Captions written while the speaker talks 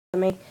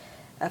make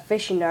a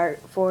fishing dart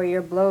for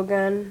your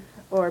blowgun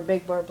or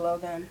big bore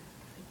blowgun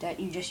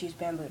that you just use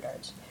bamboo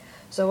darts.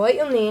 So what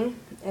you'll need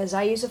is,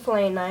 I use a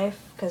fillet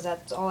knife because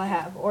that's all I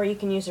have, or you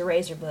can use a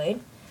razor blade,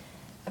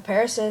 a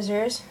pair of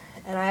scissors,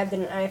 and I have the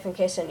knife in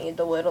case I need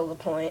to whittle the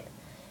point,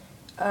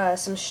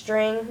 some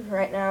string.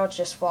 Right now it's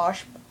just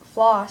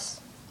floss,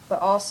 but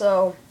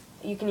also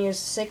you can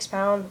use 4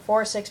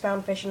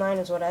 6-pound fishing line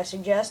is what I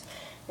suggest,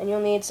 and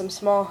you'll need some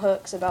small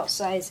hooks about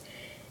size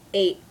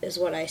 8 is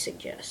what I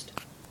suggest.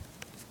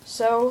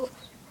 So,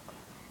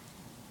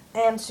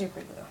 and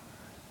super glue.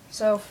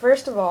 So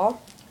first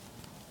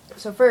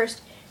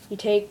you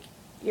take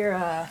your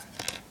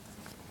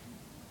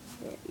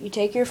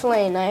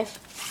fillet knife.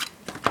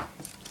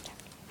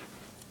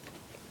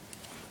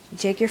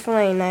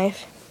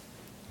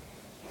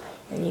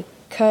 And you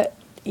cut.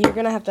 You're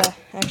gonna have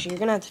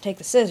to take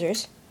the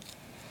scissors,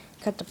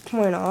 cut the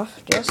point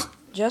off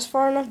just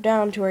far enough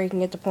down to where you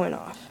can get the point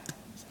off.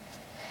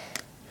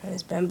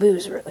 This bamboo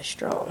is really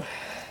strong.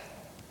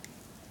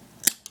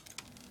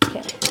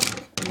 Okay,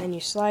 and then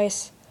you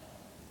slice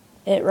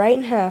it right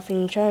in half,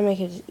 and you try to make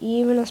it as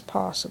even as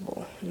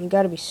possible. And you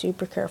got to be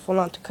super careful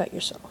not to cut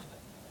yourself.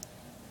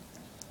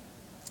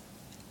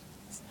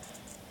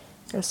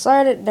 And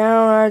slide it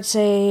down, I'd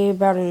say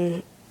about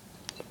an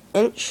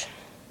inch.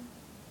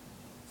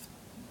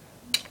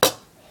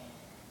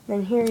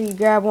 Then here you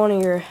grab one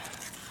of your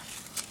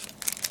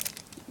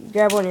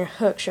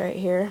hooks right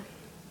here.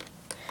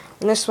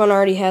 And this one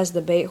already has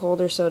the bait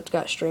holder, so it's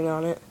got string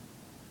on it.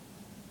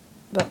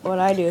 But what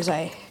I do is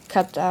I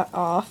cut that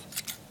off.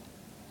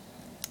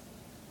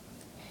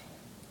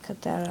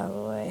 Cut that out of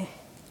the way.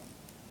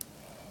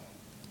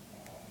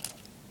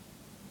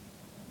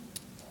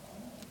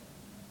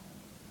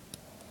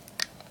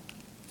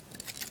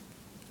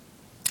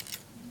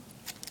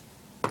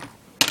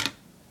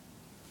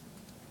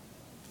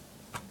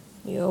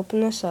 You open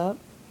this up,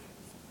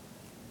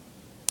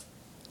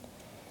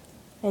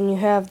 and you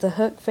have the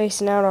hook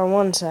facing out on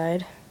one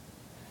side,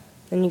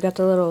 then you got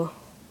the little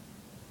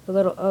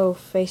O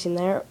facing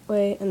that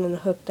way, and then the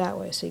hook that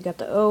way. So you got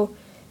the O,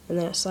 and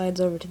then it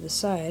slides over to the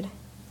side,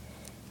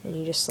 and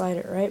you just slide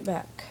it right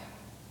back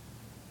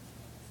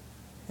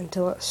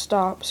until it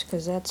stops,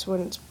 because that's when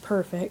it's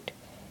perfect.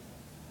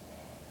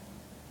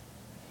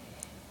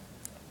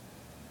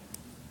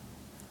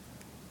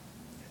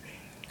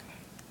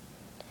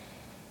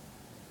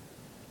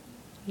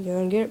 You're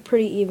going to get it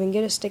pretty even,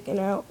 get it sticking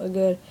out a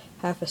good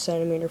 ½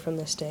 centimeter from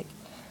the stick.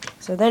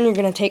 So then you're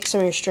going to take some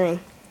of your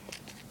string,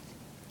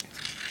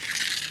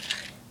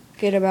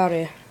 get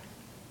about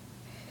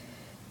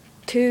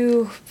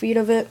 2 feet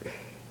of it.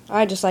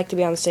 I just like to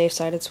be on the safe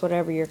side. It's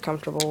whatever you're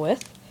comfortable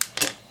with.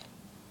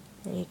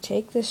 And you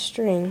take this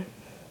string,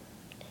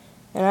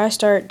 and I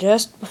start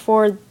just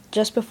before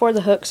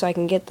the hook so I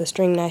can get the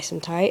string nice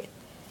and tight.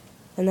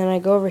 And then I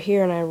go over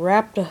here and I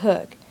wrap the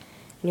hook.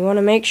 And you want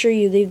to make sure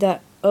you leave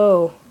that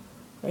O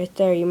right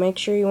there. You want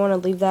to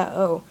leave that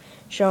O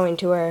showing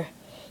to where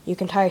you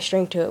can tie a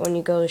string to it when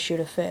you go to shoot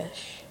a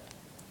fish.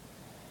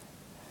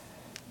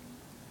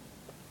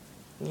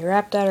 You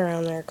wrap that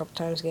around there a couple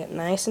times, get it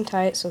nice and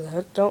tight so the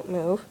hook don't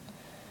move.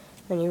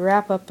 Then you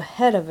wrap up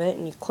ahead of it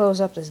and you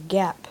close up this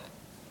gap.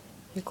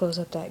 You close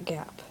up that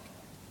gap.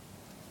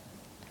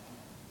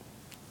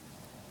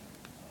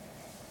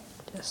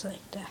 Just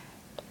like that.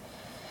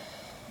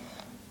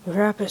 You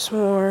wrap it some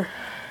more.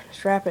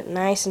 Just wrap it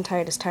nice and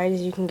tight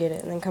as you can get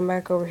it. And then come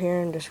back over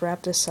here and just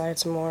wrap this side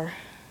some more.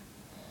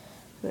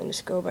 And then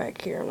just go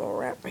back here and we'll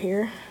wrap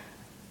here.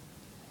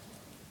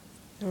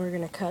 And we're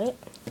going to cut it.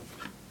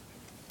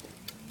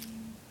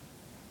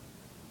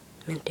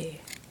 Minty.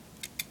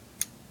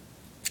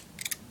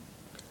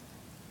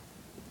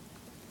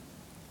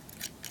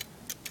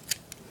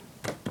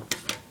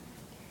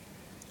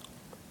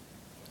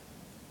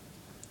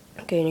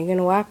 Okay, and you're going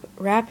to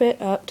wrap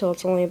it up till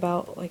it's only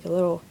about like a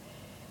little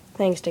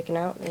thing sticking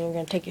out. And you're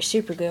going to take your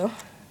super glue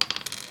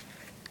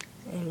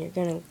and you're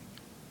going to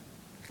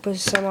put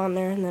some on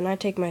there, and then I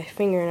take my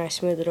finger and I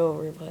smooth it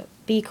over, but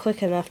be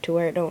quick enough to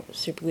where it don't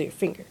super glue your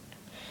finger.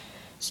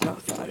 It's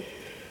not fun.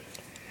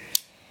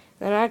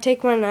 Then I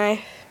take my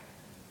knife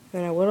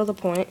and I whittle the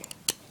point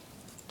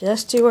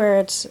just to where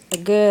it's a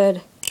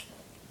good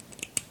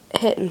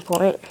hitting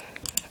point,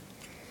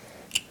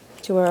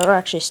 to where it'll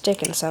actually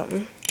stick in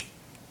something.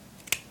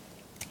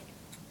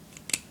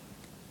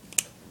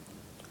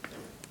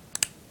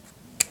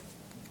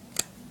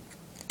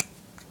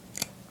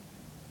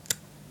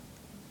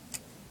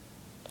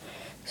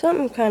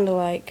 Something kind of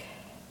like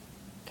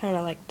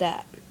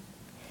that.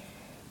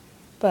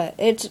 But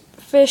it's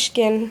fish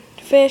skin.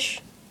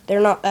 They're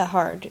not that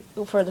hard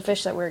for the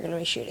fish that we're going to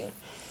be shooting.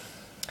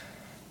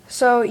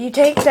 So you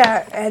take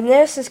that, and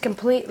this is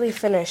completely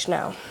finished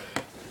now.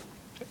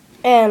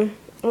 And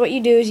what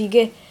you do is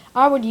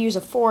I would use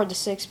a 4 to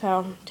 6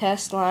 pound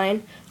test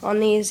line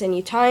on these, and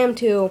you tie them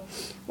to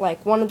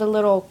like one of the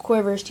little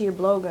quivers to your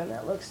blowgun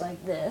that looks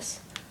like this.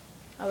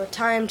 I would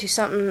tie them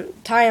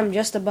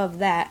just above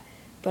that,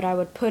 but I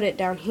would put it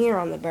down here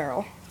on the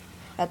barrel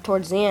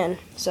towards the end.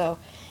 So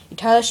You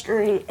tie the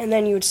string, and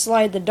then you would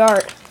slide the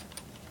dart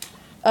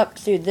up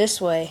through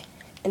this way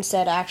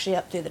instead of actually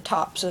up through the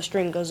top, so the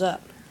string goes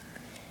up.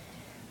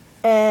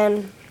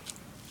 And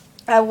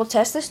I will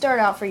test this dart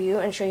out for you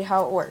and show you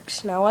how it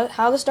works. Now,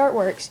 how this dart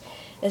works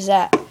is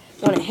that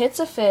when it hits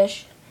a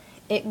fish,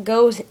 it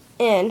goes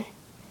in,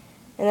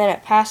 and then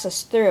it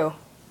passes through.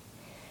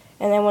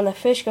 And then when the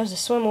fish goes to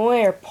swim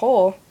away or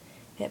pull,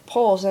 it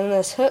pulls, and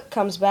this hook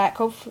comes back.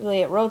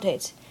 Hopefully it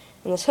rotates,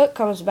 and this hook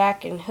comes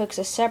back and hooks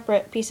a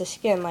separate piece of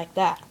skin like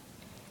that.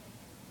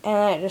 And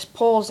then it just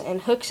pulls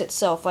and hooks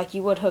itself like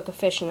you would hook a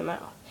fish in the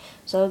mouth.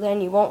 So then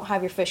you won't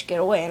have your fish get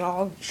away, and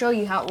I'll show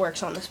you how it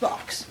works on this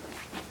box.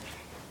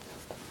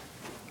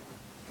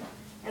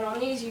 And on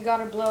these you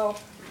gotta blow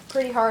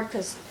pretty hard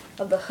because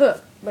of the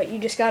hook, but you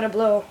just gotta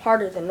blow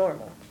harder than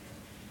normal.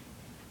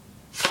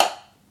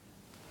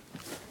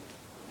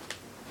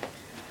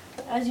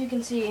 As you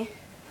can see,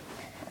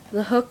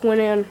 the hook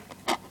went in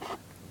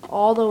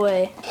all the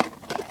way,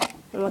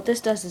 and what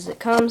this does is it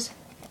comes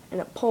and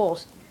it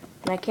pulls,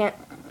 and I can't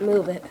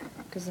move it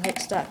because the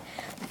hook's stuck.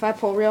 If I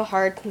pull real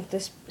hard,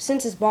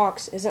 since this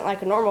box isn't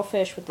like a normal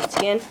fish with its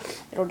skin,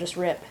 it'll just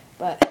rip.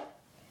 But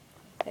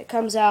it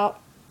comes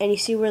out, and you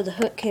see where the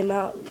hook came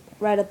out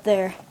right up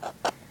there.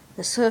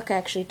 This hook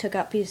actually took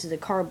out pieces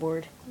of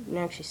cardboard. You can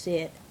actually see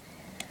it.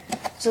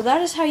 So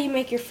that is how you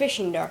make your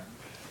fishing dart.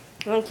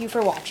 Thank you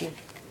for watching.